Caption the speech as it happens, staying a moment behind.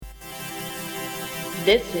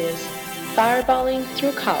This is Fireballing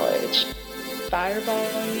Through College.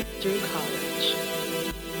 Fireballing Through College.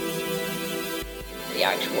 The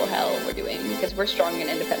actual hell we're doing because we're strong and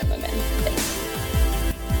independent women. Thanks.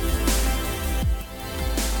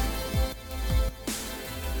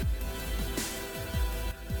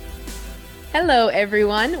 Hello,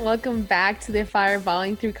 everyone. Welcome back to the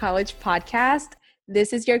Fireballing Through College podcast.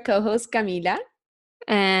 This is your co-host, Camila.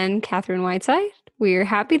 And Catherine Whiteside. We're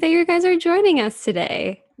happy that you guys are joining us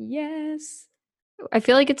today. Yes. I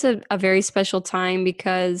feel like it's a very special time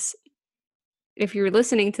because if you're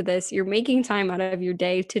listening to this, you're making time out of your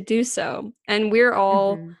day to do so. And we're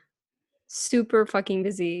all super fucking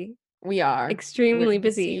busy. We are. Extremely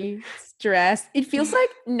busy. Stressed. It feels like,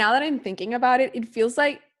 now that I'm thinking about it, it feels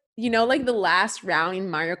like, like the last round in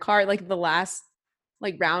Mario Kart, like the last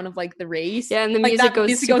round of the race. Yeah, and the music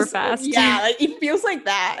goes super fast. Yeah, it feels like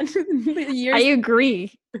that. I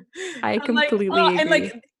agree. I completely agree.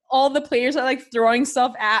 And all the players are throwing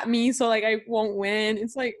stuff at me, so I won't win.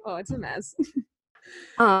 It's it's a mess.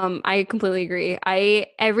 I completely agree. I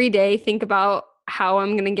every day think about how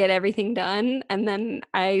I'm gonna get everything done, and then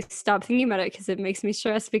I stop thinking about it because it makes me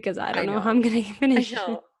stressed because I don't know how I'm gonna finish. I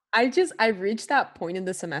know. I've reached that point in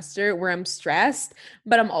the semester where I'm stressed,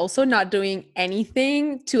 but I'm also not doing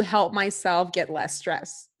anything to help myself get less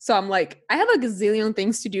stressed. So I'm I have a gazillion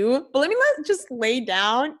things to do, but let me just lay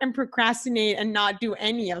down and procrastinate and not do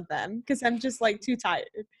any of them because I'm just too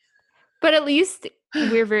tired. But at least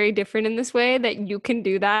we're very different in this way that you can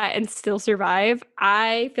do that and still survive.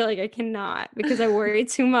 I feel like I cannot because I worry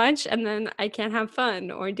too much and then I can't have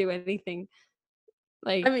fun or do anything.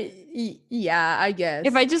 Yeah, I guess.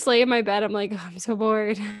 If I just lay in my bed, I'm like, oh, I'm so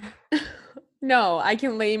bored. No, I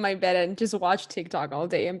can lay in my bed and just watch TikTok all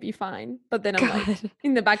day and be fine. But then I'm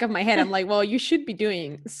in the back of my head, I'm well, you should be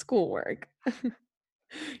doing schoolwork.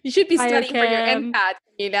 You should be studying for your MCAT,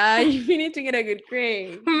 Mila. You need to get a good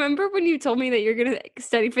grade. Remember when you told me that you're going to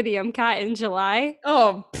study for the MCAT in July?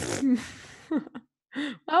 Oh,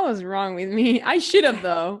 what was wrong with me? I should have,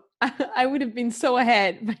 though. I would have been so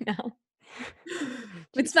ahead by now.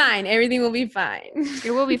 It's fine. Everything will be fine.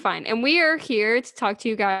 It will be fine. And we are here to talk to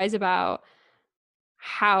you guys about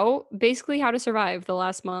how to survive the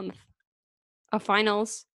last month of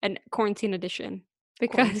finals and quarantine edition.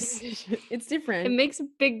 Because it's different. It makes a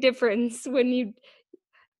big difference when you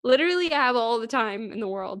literally have all the time in the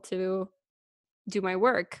world to do my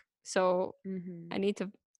work. So you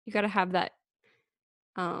got to have that,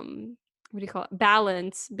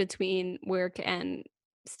 balance between work and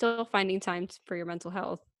still finding time for your mental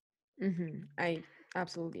health. I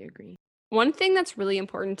absolutely agree. One thing that's really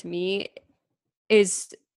important to me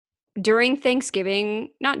is during Thanksgiving,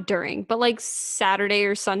 not during, but Saturday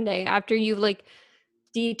or Sunday, after you've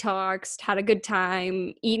detoxed, had a good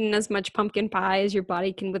time, eaten as much pumpkin pie as your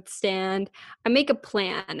body can withstand, I make a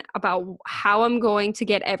plan about how I'm going to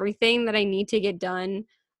get everything that I need to get done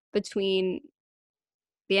between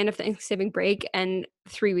the end of Thanksgiving break and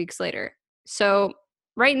 3 weeks later. So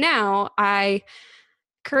right now, I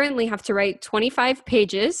currently have to write 25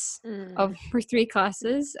 pages for 3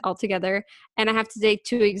 classes altogether, and I have to take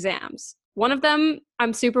 2 exams. One of them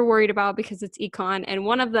I'm super worried about because it's econ, and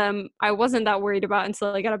one of them I wasn't that worried about until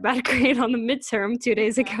I got a bad grade on the midterm 2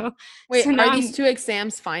 days ago. Wait, so are these 2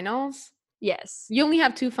 exams finals? Yes. You only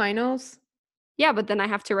have 2 finals? Yeah, but then I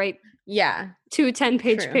have to write 2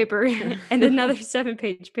 10-page paper and another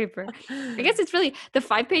 7-page paper. I guess it's really, the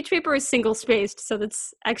 5-page paper is single-spaced, so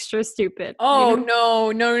that's extra stupid. Oh,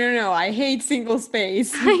 no. I hate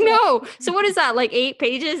single-space. I know. So what is that, 8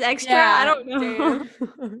 pages extra? Yeah, I don't know.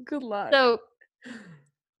 Good luck. So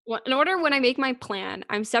in order, when I make my plan,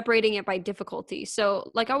 I'm separating it by difficulty. So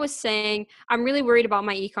like I was saying, I'm really worried about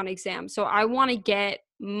my econ exam. So I want to get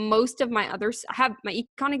most of my others. I have my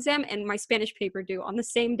econ exam and my Spanish paper due on the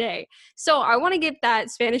same day. So I want to get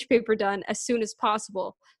that Spanish paper done as soon as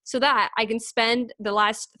possible so that I can spend the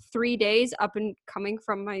last 3 days up and coming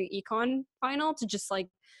from my econ final to just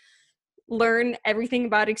learn everything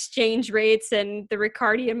about exchange rates and the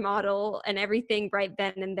Ricardian model and everything right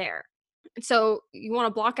then and there. So you want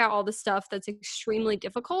to block out all the stuff that's extremely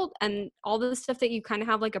difficult and all the stuff that you kind of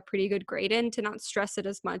have a pretty good grade in to not stress it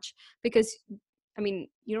as much because,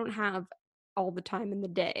 you don't have all the time in the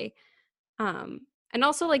day. And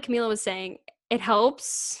also, like Camila was saying, it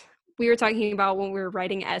helps. We were talking about when we were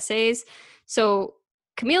writing essays. So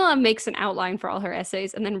Camila makes an outline for all her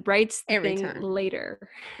essays and then writes the thing later.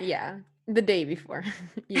 Yeah, the day before.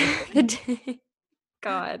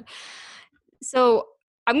 God. So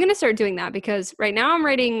I'm going to start doing that because right now I'm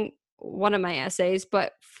writing one of my essays,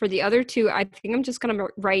 but for the other 2, I think I'm just going to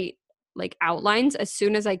write outlines as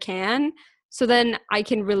soon as I can So then I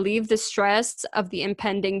can relieve the stress of the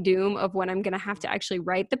impending doom of when I'm going to have to actually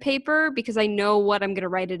write the paper, because I know what I'm going to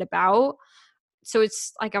write it about. So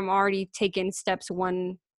it's like I'm already taking steps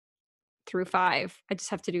 1 through 5. I just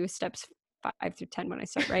have to do steps 5 through 10 when I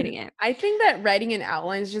start writing it. I think that writing an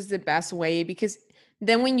outline is just the best way, because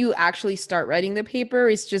then when you actually start writing the paper,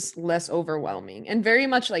 it's just less overwhelming and very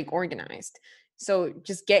much like organized. So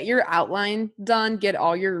just get your outline done, get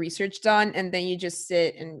all your research done, and then you just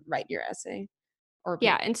sit and write your essay or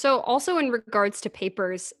Yeah. paper. And so also in regards to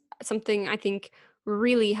papers, something I think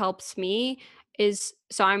really helps me is,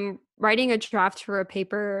 so I'm writing a draft for a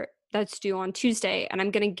paper that's due on Tuesday, and I'm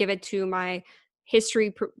going to give it to my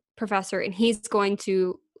history professor, and he's going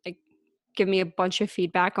to like give me a bunch of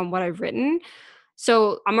feedback on what I've written.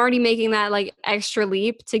 So I'm already making that like extra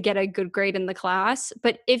leap to get a good grade in the class.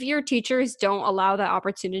 But if your teachers don't allow that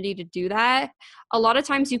opportunity to do that, a lot of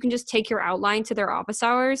times you can just take your outline to their office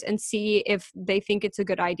hours and see if they think it's a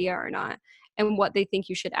good idea or not, and what they think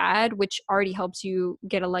you should add, which already helps you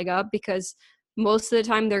get a leg up, because most of the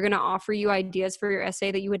time they're going to offer you ideas for your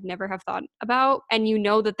essay that you would never have thought about. And you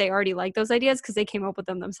know that they already like those ideas because they came up with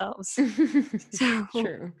them themselves. So,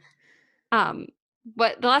 True. um,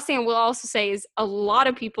 but the last thing I will also say is, a lot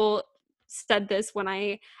of people said this when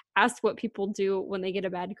I asked what people do when they get a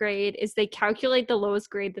bad grade, is they calculate the lowest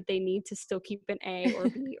grade that they need to still keep an A or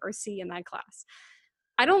B or C in that class.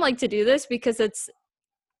 I don't like to do this because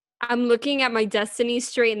I'm looking at my destiny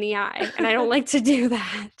straight in the eye, and I don't like to do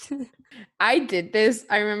that. I did this.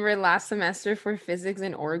 I remember last semester for physics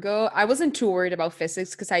and orgo. I wasn't too worried about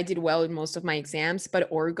physics because I did well in most of my exams,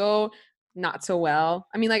 but orgo, not so well.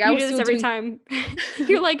 I mean, like I You was do this still every doing time.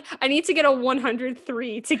 You're like, I need to get a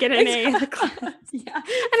 103 to get an A in the class. Yeah. And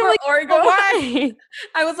I'm For like, orgo, oh, why?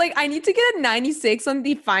 I was like, I need to get a 96 on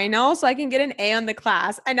the final so I can get an A on the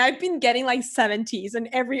class. And I've been getting like 70s on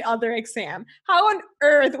every other exam. How on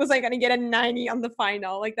earth was I going to get a 90 on the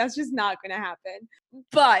final? Like, that's just not going to happen.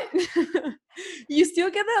 But you still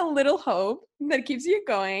get that little hope that keeps you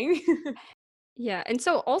going. Yeah. And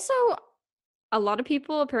so also, a lot of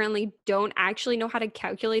people apparently don't actually know how to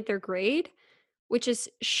calculate their grade, which is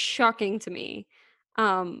shocking to me.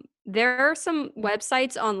 There are some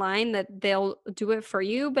websites online that they'll do it for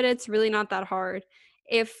you, but it's really not that hard.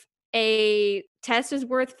 If a test is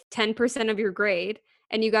worth 10% of your grade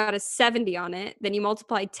and you got a 70 on it, then you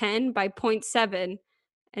multiply 10 by 0.7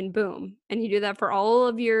 and boom. And you do that for all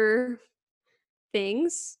of your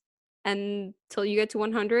things until you get to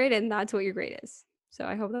 100, and that's what your grade is. So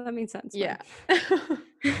I hope that makes sense. Yeah.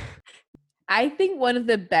 I think one of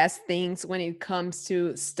the best things when it comes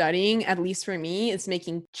to studying, at least for me, is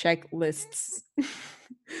making checklists.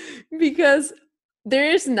 Because there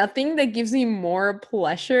is nothing that gives me more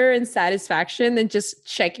pleasure and satisfaction than just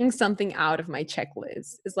checking something out of my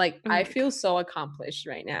checklist. It's like Oh I my feel so accomplished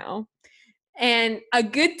right now. And a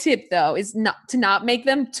good tip though is not to not make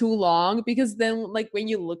them too long, because then like when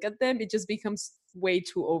you look at them, it just becomes way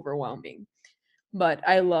too overwhelming. But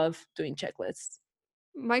I love doing checklists.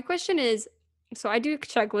 My question is, so I do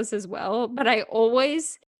checklists as well, but I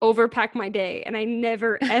always overpack my day and I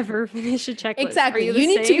never ever finish a checklist. Are Exactly. you the You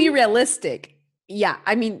need to be same? realistic. Yeah,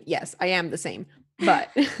 I mean, yes, I am the same, but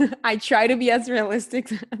I try to be as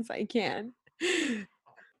realistic as I can.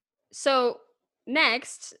 So,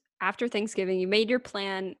 next, after Thanksgiving, you made your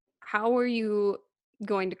plan. How are you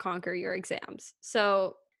going to conquer your exams?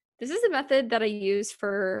 So, this is a method that I use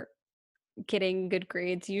for getting good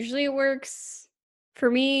grades. Usually it works for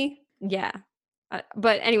me. Yeah.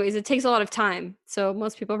 But anyways, it takes a lot of time. So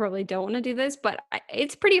most people probably don't want to do this, but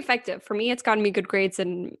it's pretty effective. For me, it's gotten me good grades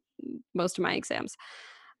in most of my exams.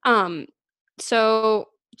 Um so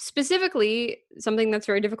specifically, something that's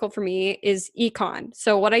very difficult for me is econ.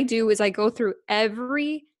 So what I do is I go through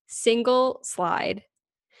every single slide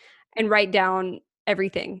and write down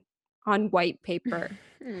everything on white paper.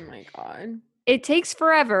 Oh my god. It takes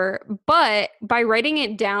forever, but by writing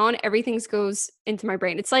it down, everything goes into my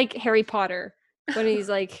brain. It's like Harry Potter when he's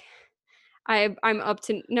like, I'm up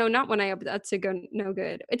to no, not when I up to go no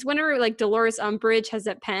good. It's whenever like Dolores Umbridge has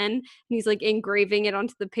that pen and he's like engraving it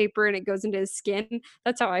onto the paper and it goes into his skin.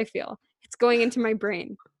 That's how I feel. It's going into my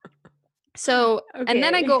brain. So, and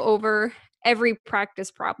then I Okay. go over every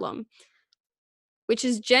practice problem, which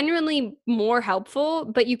is genuinely more helpful,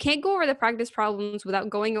 but you can't go over the practice problems without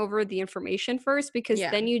going over the information first, because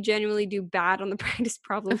Yeah, then you genuinely do bad on the practice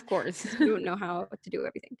problems of course. because you don't know how to do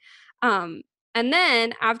everything. Um, and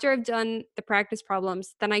then after I've done the practice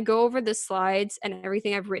problems, then I go over the slides and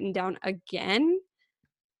everything I've written down again.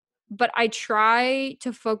 But I try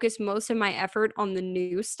to focus most of my effort on the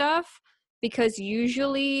new stuff, because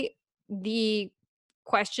usually the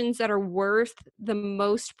questions that are worth the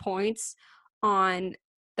most points on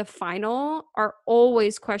the final are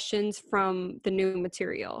always questions from the new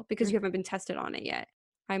material because you haven't been tested on it yet.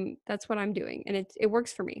 That's what I'm doing, and it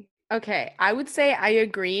works for me. Okay, I would say I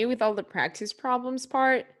agree with all the practice problems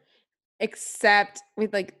part, except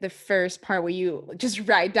with like the first part where you just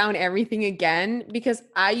write down everything again. Because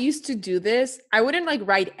I used to do this. I wouldn't like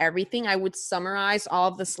write everything. I would summarize all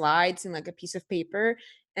of the slides in like a piece of paper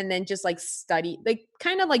and then just like study, like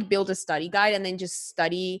kind of like build a study guide and then just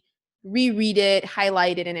study, reread it,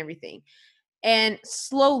 highlight it, and everything. And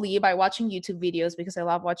slowly by watching YouTube videos, because I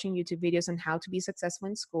love watching YouTube videos on how to be successful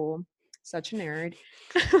in school, such a nerd.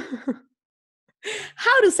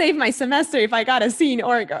 How to save my semester if I got a C in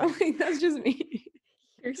Orgo. Like, that's just me.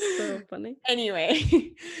 You're so funny.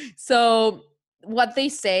 Anyway, so what they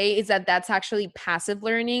say is that that's actually passive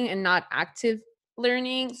learning and not active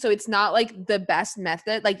learning. So it's not like the best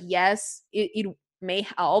method. Like, yes, it may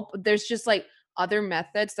help. There's just like other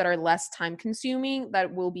methods that are less time consuming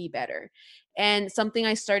that will be better. And something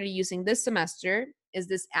I started using this semester is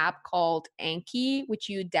this app called Anki, which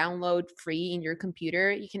you download free in your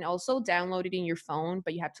computer. You can also download it in your phone,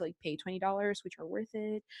 but you have to like pay $20, which are worth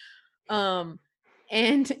it.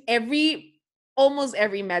 And almost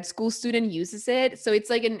every med school student uses it. So it's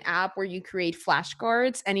like an app where you create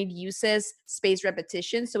flashcards and it uses spaced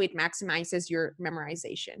repetition. So it maximizes your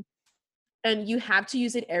memorization. And you have to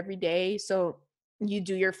use it every day. So you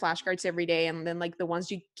do your flashcards every day. And then like the ones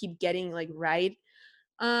you keep getting like right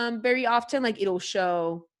very often, like it'll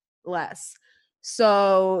show less.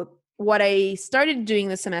 So what I started doing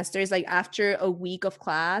this semester is like after a week of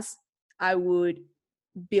class, I would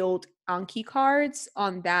build Anki cards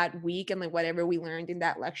on that week and like whatever we learned in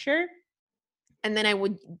that lecture. And then I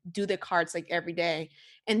would do the cards like every day.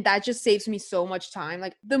 And that just saves me so much time.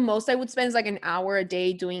 Like the most I would spend is like an hour a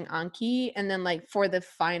day doing Anki. And then like for the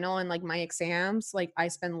final and like my exams, like I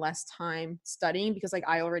spend less time studying because like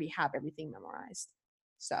I already have everything memorized.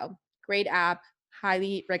 So great app,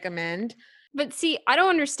 highly recommend. But see, I don't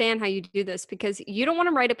understand how you do this because you don't want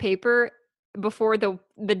to write a paper before the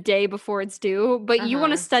day before it's due, but you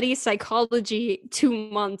want to study psychology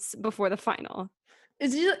 2 months before the final.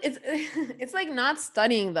 It's just it's like not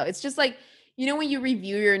studying though. It's just like, you know, when you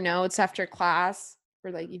review your notes after class,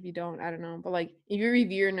 or like if you don't, I don't know, but like if you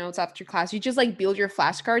review your notes after class, you just like build your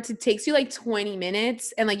flashcards. It takes you like 20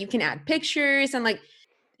 minutes and like you can add pictures and like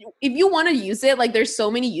if you want to use it, like there's so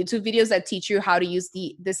many YouTube videos that teach you how to use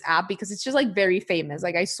this app because it's just like very famous,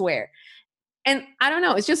 like I swear. And I don't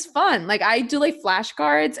know, it's just fun. Like I do like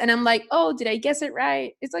flashcards and I'm like, oh, did I guess it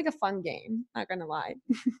right? It's like a fun game, not gonna lie.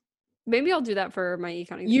 Maybe I'll do that for my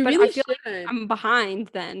econ. You but really I feel should. like I'm behind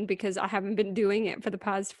then because I haven't been doing it for the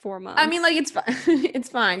past 4 months. I mean, like it's fine. It's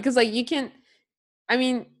fine because like you can. I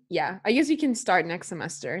mean, yeah, I guess you can start next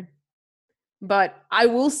semester. But I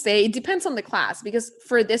will say it depends on the class because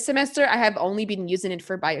for this semester I have only been using it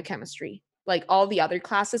for biochemistry. Like all the other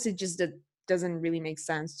classes, it just doesn't really make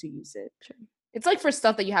sense to use it. Sure. It's like for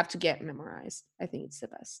stuff that you have to get memorized. I think it's the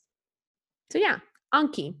best. So yeah,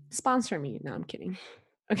 Anki, sponsor me. No, I'm kidding.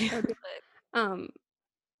 Okay.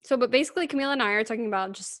 So, but basically, Camila and I are talking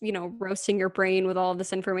about just, you know, roasting your brain with all of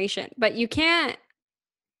this information. But you can't,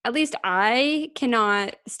 at least I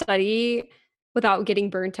cannot study without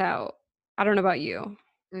getting burnt out. I don't know about you.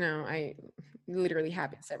 No, I literally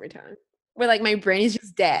happens every time. Where like my brain is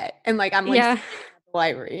just dead and like I'm like Yeah. sitting at the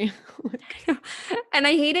library. And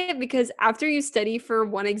I hate it because after you study for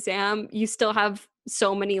one exam, you still have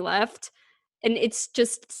so many left. And it's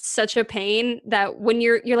just such a pain that when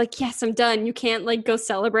you're like, yes, I'm done. You can't like go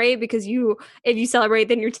celebrate because if you celebrate,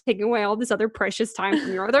 then you're taking away all this other precious time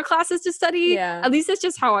from your other classes to study. Yeah. At least that's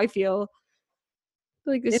just how I feel.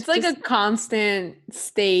 Like It's like a constant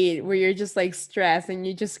state where you're just like stressed and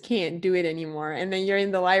you just can't do it anymore. And then you're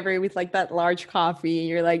in the library with like that large coffee and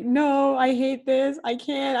you're like, no, I hate this. I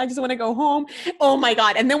can't. I just want to go home. Oh my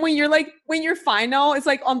God. And then when you're final, it's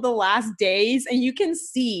like on the last days and you can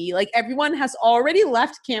see like everyone has already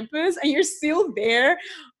left campus and you're still there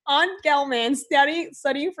on Gelman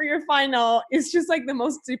studying for your final. It's just like the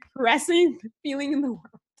most depressing feeling in the world.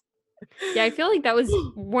 Yeah, I feel like that was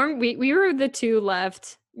we were the two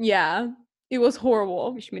left. Yeah, it was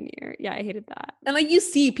horrible. Freshman year. Yeah, I hated that. And like you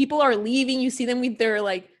see people are leaving, you see them with their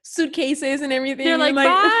like suitcases and everything. They're like,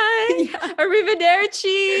 bye, yeah.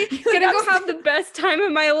 Arrivederci. Gonna go have the best time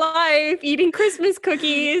of my life eating Christmas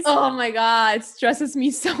cookies. Oh my God, it stresses me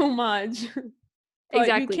so much.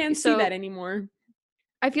 Exactly. You can't see that anymore.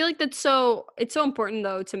 I feel like it's so important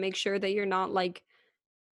though to make sure that you're not like,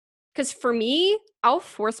 because for me, I'll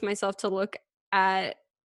force myself to look at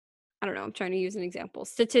I don't know, I'm trying to use an example.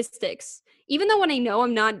 Statistics. Even though when I know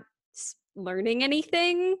I'm not learning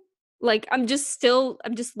anything, like I'm just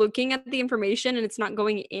looking at the information and it's not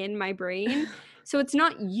going in my brain. So it's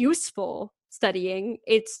not useful studying.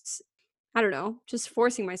 It's, I don't know, just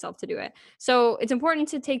forcing myself to do it. So it's important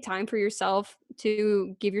to take time for yourself,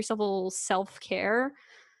 to give yourself a little self-care,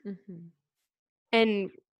 Mhm. and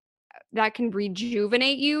that can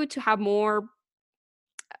rejuvenate you to have more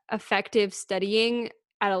effective studying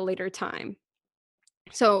at a later time.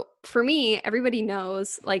 So for me, everybody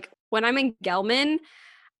knows, like when I'm in Gelman,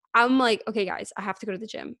 I'm like, okay, guys, I have to go to the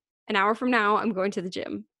gym. An hour from now, I'm going to the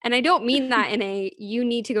gym. And I don't mean that in a you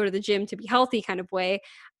need to go to the gym to be healthy kind of way.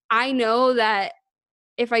 I know that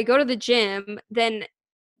if I go to the gym, then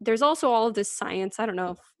there's also all of this science. I don't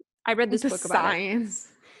know if I read this The book about it. science.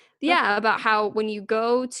 Yeah, about how when you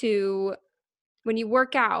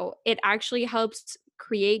work out, it actually helps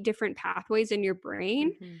create different pathways in your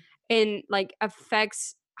brain Mhm. and like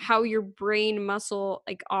affects how your brain muscle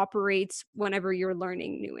like operates whenever you're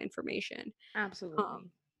learning new information. Um, Absolutely.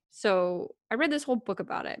 so I read this whole book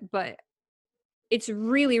about it, but it's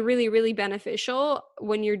really, really, really beneficial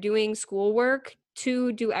when you're doing schoolwork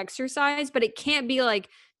to do exercise, but it can't be like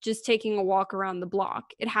just taking a walk around the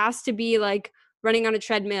block. It has to be like running on a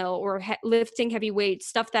treadmill or lifting heavy weights,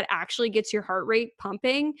 stuff that actually gets your heart rate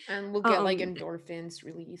pumping. And we'll get like Um, endorphins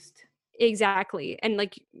released. exactly. And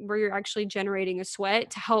like where you're actually generating a sweat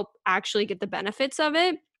to help actually get the benefits of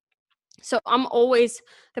it. So I'm always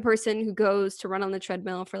the person who goes to run on the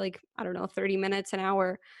treadmill for like, I don't know, 30 minutes, an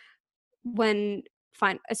hour when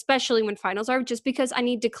especially when finals are, just because I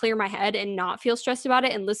need to clear my head and not feel stressed about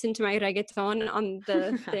it and listen to my reggaeton on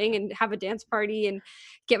the thing and have a dance party and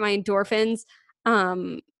get my endorphins.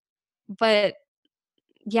 But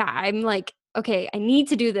yeah, I'm like, okay, I need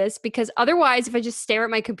to do this because otherwise if I just stare at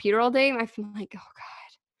my computer all day, I feel like, oh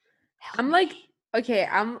God, help I'm me. like, okay,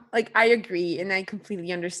 I'm like, I agree and I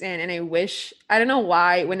completely understand. And I wish, I don't know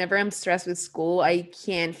why, whenever I'm stressed with school, I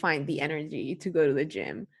can't find the energy to go to the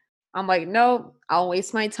gym. I'm like, no, I'll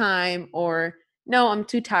waste my time, or no, I'm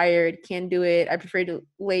too tired, can't do it. I prefer to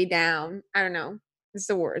lay down. I don't know. It's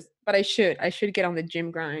the worst. But I should get on the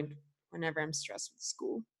gym grind whenever I'm stressed with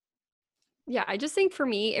school. Yeah, I just think for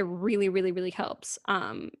me it really, really, really helps.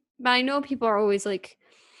 But I know people are always like,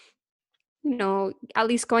 at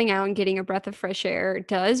least going out and getting a breath of fresh air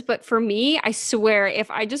does. But for me, I swear, if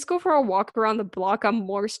I just go for a walk around the block, I'm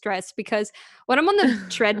more stressed because when I'm on the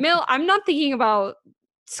treadmill, I'm not thinking about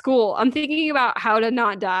school. I'm thinking about how to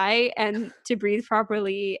not die and to breathe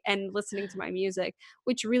properly and listening to my music,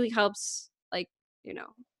 which really helps, like, you know,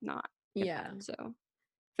 not get Yeah, that. So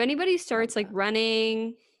if anybody love starts like that.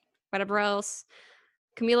 running, whatever else,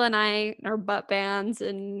 Camila and I, our butt bands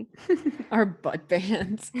and Our butt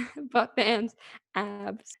bands. butt bands,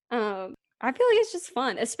 abs. I feel like it's just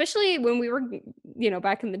fun, especially when we were,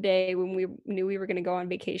 back in the day when we knew we were going to go on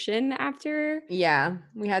vacation after. Yeah,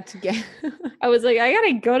 we had to get. I was like, I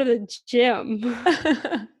gotta go to the gym.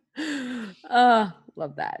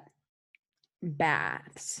 Love that.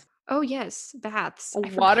 Baths. Oh yes, baths. I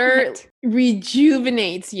Water forgot.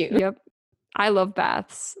 rejuvenates you. Yep, I love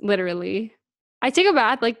baths. Literally, I take a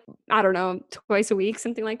bath like I don't know twice a week,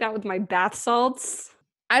 something like that, with my bath salts.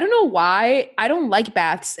 I don't know why I don't like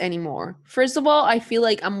baths anymore. First of all, I feel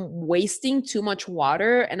like I'm wasting too much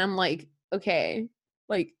water, and I'm like, okay,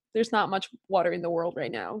 like there's not much water in the world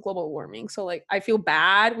right now, global warming. So like I feel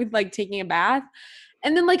bad with like taking a bath.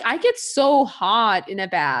 And then like I get so hot in a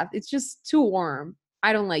bath. It's just too warm.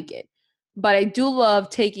 I don't like it. But I do love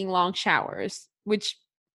taking long showers, which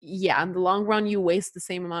yeah, in the long run you waste the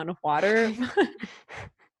same amount of water.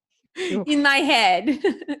 Ew. In my head,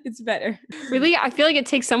 it's better. Really, I feel like it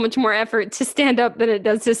takes so much more effort to stand up than it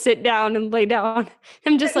does to sit down and lay down.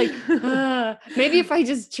 I'm just like, maybe if I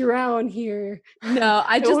just drown here, No,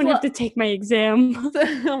 I I just won't have to take my exam.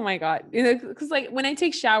 oh my god, because like when I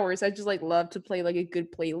take showers, I just like love to play like a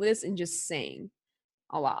good playlist and just sing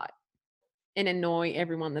a lot and annoy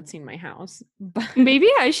everyone that's in my house. But Maybe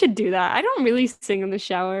I should do that. I don't really sing in the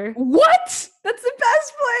shower. what? That's the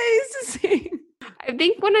best place to sing. I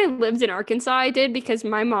think when I lived in Arkansas, I did because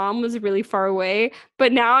my mom was really far away.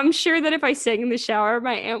 But now I'm sure that if I sang in the shower,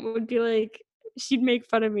 my aunt would be like, she'd make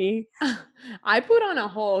fun of me. I put on a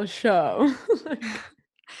whole show.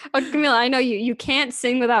 Oh, Camila, I know you. You can't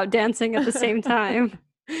sing without dancing at the same time.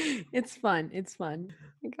 It's fun. It's fun.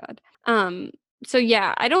 Oh my God. So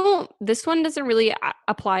yeah, this one doesn't really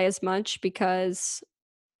apply as much because,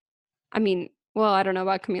 I mean, well, I don't know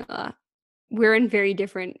about Camila. We're in very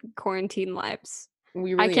different quarantine lives.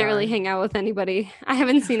 We I really can't really are. hang out with anybody. I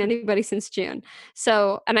haven't seen anybody since June.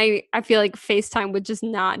 So, and I feel like FaceTime would just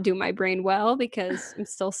not do my brain well because I'm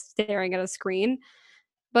still staring at a screen.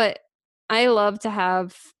 But I love to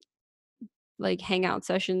have like hangout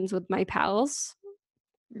sessions with my pals.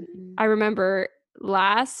 Mhm. I remember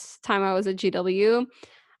last time I was at GW,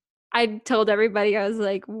 I told everybody, I was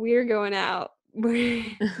like, we're going out.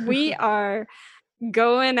 We are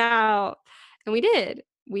going out. And we did.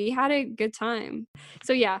 We had a good time.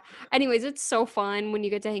 So yeah. Anyways, it's so fun when you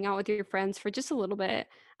get to hang out with your friends for just a little bit.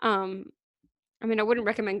 Um, I mean, I wouldn't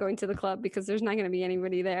recommend going to the club because there's not going to be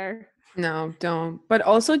anybody there. No, don't. But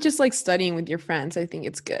also just like studying with your friends, I think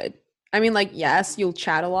it's good. I mean, like, yes, you'll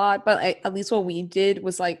chat a lot, but at least what we did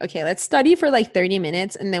was like, okay, let's study for like 30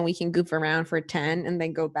 minutes and then we can goof around for 10 and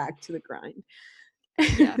then go back to the grind.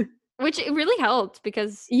 Yeah. Which it really helped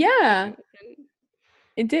because Yeah, you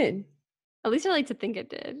it did. at least I like to think it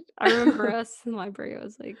did. I remember us in the library, I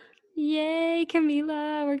was like, yay,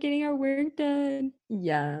 Camila, we're getting our work done.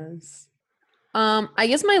 Yes. I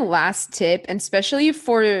guess my last tip, and especially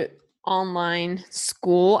for online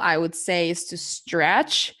school, I would say is to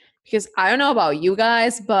stretch because I don't know about you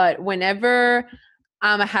guys, but whenever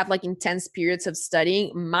I have like intense periods of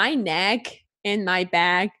studying, my neck and my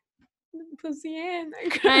back, pussy and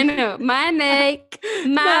I know. My neck, my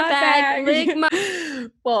my back, back. lick my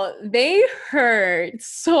Well, they hurt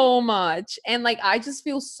so much, and like I just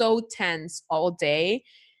feel so tense all day.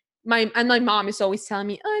 My mom is always telling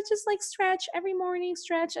me, oh, just like stretch every morning,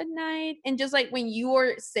 stretch at night. And just like when you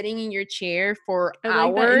are sitting in your chair for I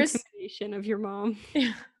like that hours, intimidation of your mom.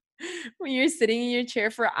 when you're sitting in your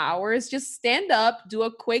chair for hours, just stand up, do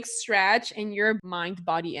a quick stretch, and your mind,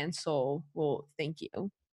 body, and soul will thank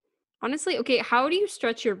you. Honestly, okay, how do you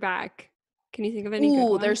stretch your back? Can you think of any good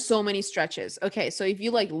Ooh, there's ones? so many stretches. Okay, so if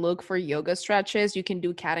you like look for yoga stretches, you can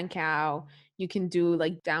do cat and cow. You can do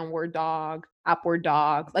like downward dog, upward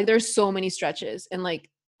dog. Like there's so many stretches, and like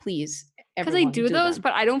please, Because I everyone, do do those, them.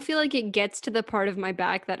 but I don't feel like it gets to the part of my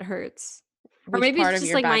back that hurts. Or Which maybe part it's of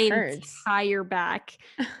just your like my back hurts? entire back.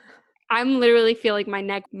 I'm literally feel like my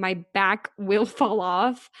neck, my back will fall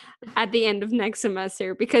off at the end of next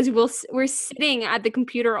semester because we're sitting at the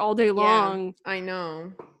computer all day Yeah, long. I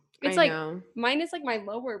know. It's I like know. mine is like my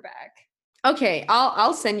lower back. Okay,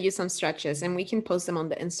 I'll send you some stretches and we can post them on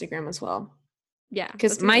the Instagram as well. Yeah, Cuz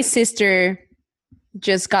that's a good my idea. sister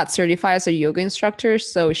just got certified as a yoga instructor,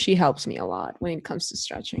 so she helps me a lot when it comes to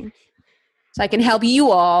stretching. So I can help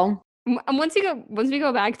you all. And once we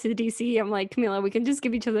go back to DC, I'm like, Camila, we can just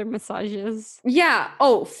give each other massages. Yeah,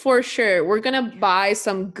 oh, for sure. We're going to buy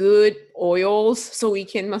some good oils so we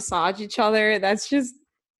can massage each other. That's just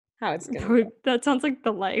how it's going to go. That sounds like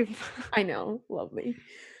the life. I know, lovely.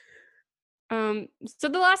 So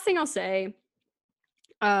the last thing I'll say,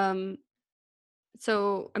 um,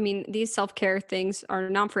 so I mean, these self-care things are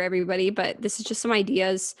not for everybody, but this is just some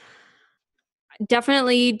ideas.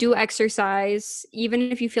 Definitely do exercise, even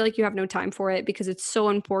if you feel like you have no time for it, because it's so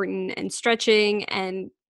important. And stretching and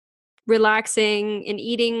relaxing and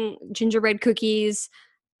eating gingerbread cookies,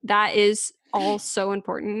 that is all so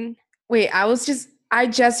important. Wait, I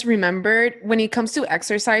just remembered when it comes to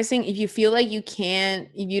exercising, if you feel like you can't,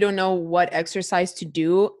 if you don't know what exercise to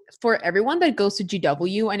do, for everyone that goes to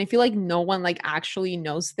GW, and I feel like no one like actually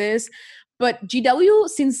knows this, but GW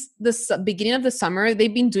since the beginning of the summer,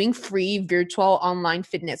 they've been doing free virtual online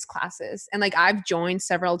fitness classes. And like I've joined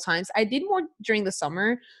several times. I did more during the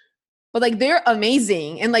summer, but like they're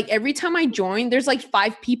amazing, and like every time I join there's like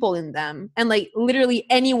 5 people in them, and like literally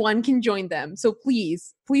anyone can join them. So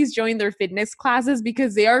please join their fitness classes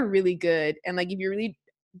because they are really good. And like if you really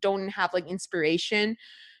don't have like inspiration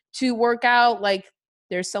to work out, like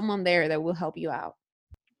there's someone there that will help you out.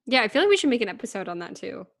 Yeah, I feel like we should make an episode on that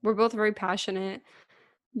too. We're both very passionate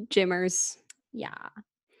gymmers. Yeah.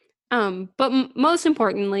 But most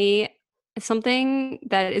importantly, something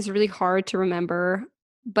that is really hard to remember,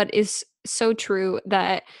 but is so true,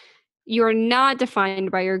 that you're not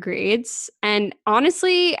defined by your grades. And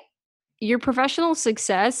honestly, your professional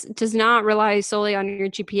success does not rely solely on your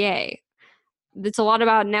GPA. It's a lot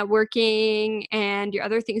about networking and your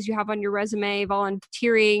other things you have on your resume,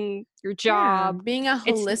 volunteering, your Yeah, job. being a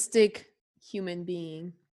It's holistic human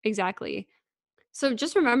being. exactly. So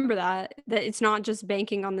just remember that it's not just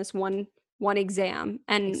banking on this one exam.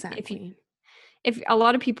 And Exactly. if a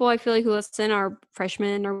lot of people I feel like who listen are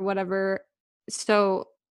freshmen or whatever, so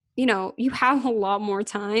you have a lot more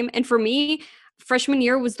time. And for me, freshman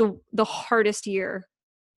year was the hardest year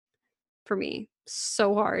for me.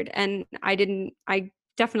 So hard. And I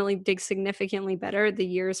definitely did significantly better the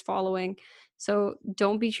years following. So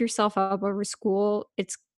don't beat yourself up over school.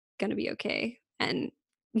 It's gonna be okay. and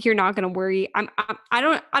you're not going to worry.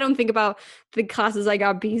 I don't think about the classes I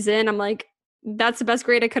got B's in. I'm like, that's the best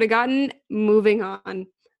grade I could have gotten. Moving on.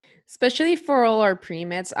 Especially for all our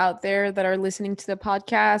pre-meds out there that are listening to the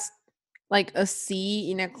podcast, like a C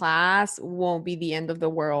in a class won't be the end of the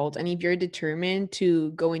world. And if you're determined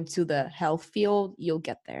to go into the health field, you'll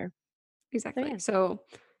get there. Exactly. yeah. So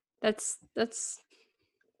that's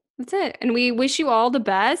it. And we wish you all the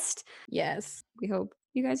best. Yes. We hope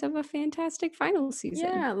you guys have a fantastic final season.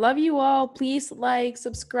 Yeah. Love you all. Please like,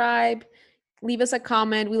 subscribe, leave us a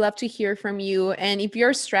comment. We love to hear from you. And if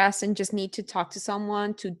you're stressed and just need to talk to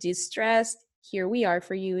someone to distress, here we are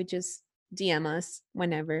for you. Just DM us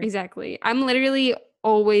whenever. Exactly. I'm literally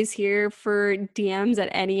always here for DMs at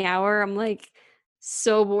any hour. I'm like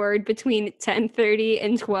so bored between 10:30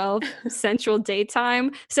 and 12 Central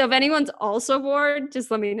Daytime. So if anyone's also bored,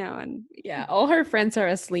 just let me know. And yeah, all her friends are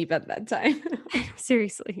asleep at that time.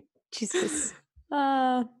 Seriously. Jesus.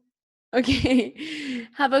 Okay.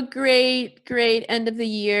 Have a great end of the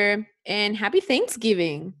year and happy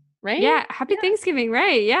Thanksgiving, right? Yeah, happy Thanksgiving,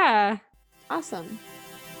 right? Yeah. Awesome.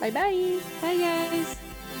 Bye-bye. Bye guys.